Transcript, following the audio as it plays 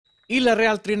Il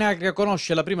Real Trinacria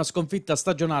conosce la prima sconfitta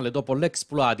stagionale dopo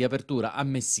l'exploit di apertura a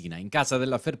Messina, in casa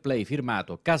della fair play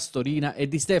firmato Castorina e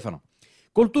di Stefano.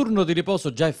 Col turno di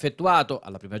riposo già effettuato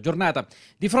alla prima giornata,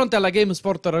 di fronte alla Game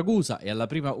Sport Ragusa e alla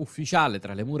prima ufficiale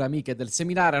tra le mura amiche del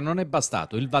seminario non è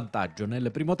bastato il vantaggio nel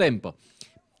primo tempo,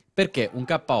 perché un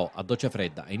KO a doccia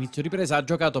fredda a inizio ripresa ha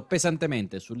giocato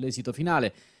pesantemente sull'esito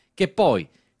finale, che poi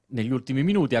negli ultimi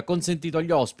minuti ha consentito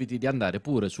agli ospiti di andare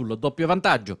pure sul doppio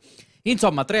vantaggio.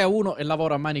 Insomma, 3-1 e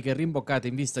lavoro a maniche rimboccate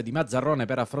in vista di Mazzarrone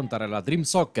per affrontare la Dream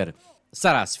Soccer.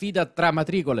 Sarà sfida tra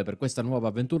matricole per questa nuova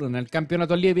avventura nel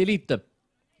campionato Allievi Elite,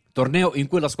 torneo in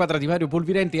cui la squadra di Mario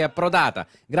Pulvirenti è approdata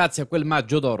grazie a quel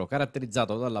maggio d'oro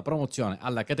caratterizzato dalla promozione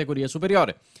alla categoria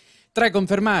superiore. Tra i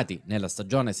confermati nella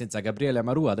stagione senza Gabriele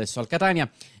Amarù, adesso al Catania,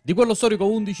 di quello storico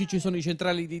 11 ci sono i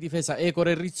centrali di difesa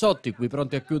Ecore e Rizzotti, qui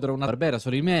pronti a chiudere una Barbera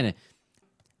Solimene,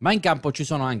 ma in campo ci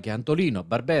sono anche Antolino,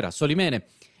 Barbera, Solimene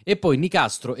e poi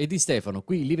Nicastro e Di Stefano.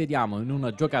 Qui li vediamo in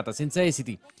una giocata senza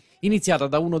esiti, iniziata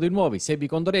da uno dei nuovi, Seby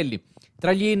Condorelli,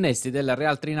 tra gli innesti della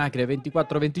Real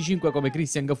Trinacria-24-25 come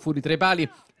Cristian Gaffuri tra i pali,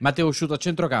 Matteo Sciuto a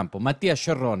centrocampo, Mattia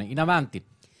Sciarrone in avanti.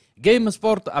 Game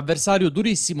Sport, avversario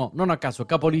durissimo, non a caso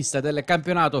capolista del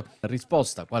campionato. In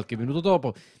risposta qualche minuto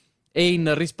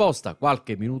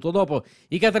dopo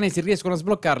i catanesi riescono a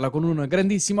sbloccarla con un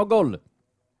grandissimo gol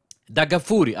da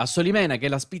Gaffuri a Solimena, che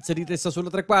la spizza di testa sulle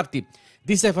tre quarti,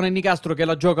 Di Stefano e Nicastro che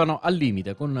la giocano al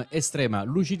limite con estrema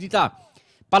lucidità.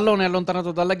 Pallone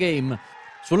allontanato dalla game,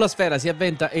 sulla sfera si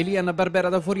avventa Elian Barbera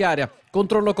da fuori area,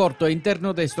 controllo corto e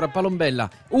interno destro a Palombella,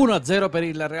 1-0 per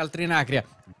il Real Trinacria.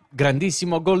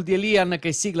 Grandissimo gol di Elian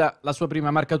che sigla la sua prima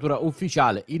marcatura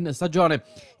ufficiale in stagione,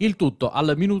 il tutto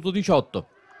al minuto 18.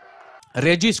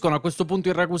 Reagiscono a questo punto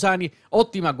i ragusani,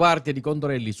 ottima guardia di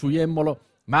Condorelli su Jemmolo,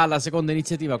 ma alla seconda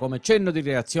iniziativa come cenno di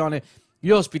reazione gli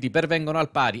ospiti pervengono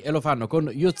al pari e lo fanno con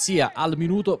Iozia al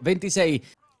minuto 26.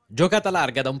 Giocata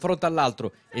larga da un fronte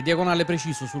all'altro e diagonale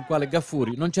preciso sul quale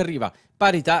Gaffuri non ci arriva,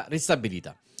 parità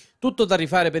ristabilita. Tutto da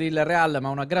rifare per il Real, ma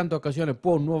una grande occasione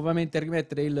può nuovamente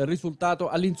rimettere il risultato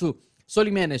all'insù.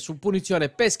 Solimene su punizione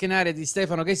pesca in area di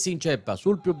Stefano che si inceppa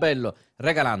sul più bello,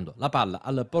 regalando la palla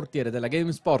al portiere della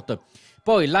Game Sport.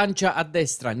 Poi lancia a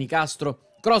destra Nicastro,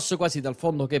 cross quasi dal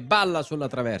fondo che balla sulla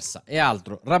traversa e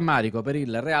altro rammarico per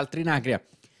il Real Trinacria.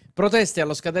 Proteste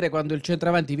allo scadere quando il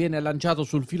centravanti viene lanciato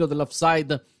sul filo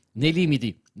dell'offside. Nei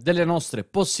limiti delle nostre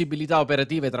possibilità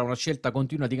operative tra una scelta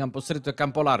continua di campo stretto e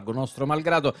campo largo, nostro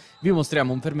malgrado, vi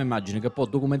mostriamo un fermo immagine che può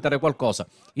documentare qualcosa.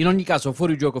 In ogni caso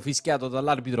fuorigioco fischiato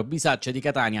dall'arbitro Bisaccia di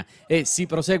Catania e si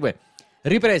prosegue.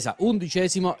 Ripresa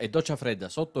 11° e doccia fredda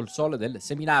sotto il sole del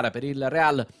Seminara per il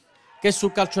Real, che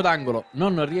sul calcio d'angolo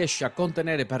non riesce a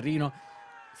contenere Parrino.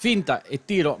 Finta e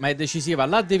tiro, ma è decisiva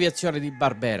la deviazione di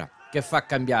Barbera, che fa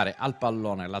cambiare al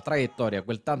pallone la traiettoria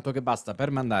quel tanto che basta per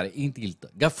mandare in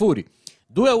tilt Gaffuri.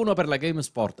 2-1 per la Game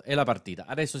Sport e la partita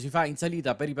adesso si fa in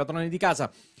salita per i padroni di casa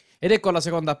ed ecco la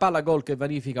seconda palla gol che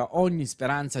vanifica ogni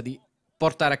speranza di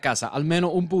portare a casa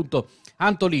almeno un punto.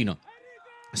 Antolino,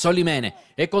 Solimene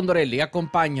e Condorelli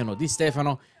accompagnano Di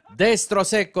Stefano, destro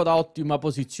secco da ottima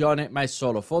posizione, ma è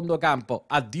solo fondo campo,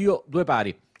 addio due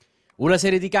pari. Una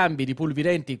serie di cambi di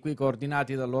Pulvirenti qui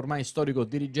coordinati dall'ormai storico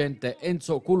dirigente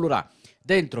Enzo Cullurà.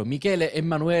 Dentro Michele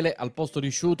Emanuele al posto di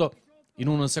Sciuto, in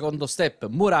un secondo step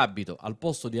Murabito al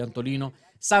posto di Antolino,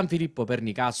 San Filippo per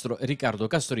Nicastro e Riccardo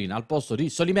Castorina al posto di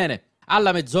Solimene.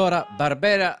 Alla mezz'ora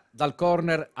Barbera dal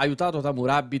corner aiutato da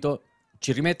Murabito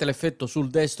ci rimette l'effetto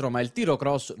sul destro, ma il tiro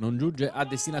cross non giunge a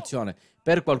destinazione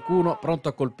per qualcuno pronto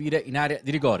a colpire in area di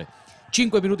rigore.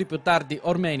 5 minuti più tardi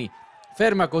Ormeni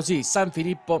ferma così San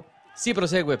Filippo. Si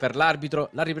prosegue per l'arbitro,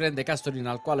 la riprende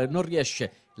Castorina al quale non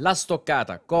riesce la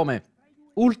stoccata come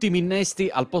ultimi innesti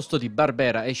al posto di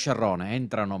Barbera e Sciarrone.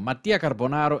 Entrano Mattia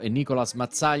Carbonaro e Nicolas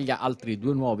Mazzaglia, altri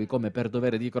due nuovi come per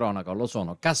dovere di cronaca lo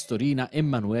sono Castorina,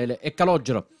 Emanuele e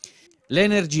Calogero. Le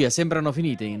energie sembrano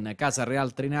finite in casa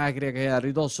Real Trinacria che a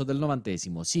ridosso del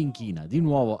 90° si inchina di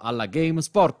nuovo alla Game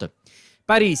Sport.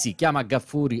 Parisi chiama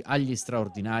Gaffuri agli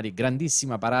straordinari,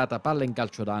 grandissima parata, palla in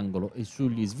calcio d'angolo e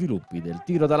sugli sviluppi del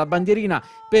tiro dalla bandierina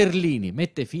Perlini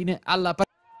mette fine alla partita.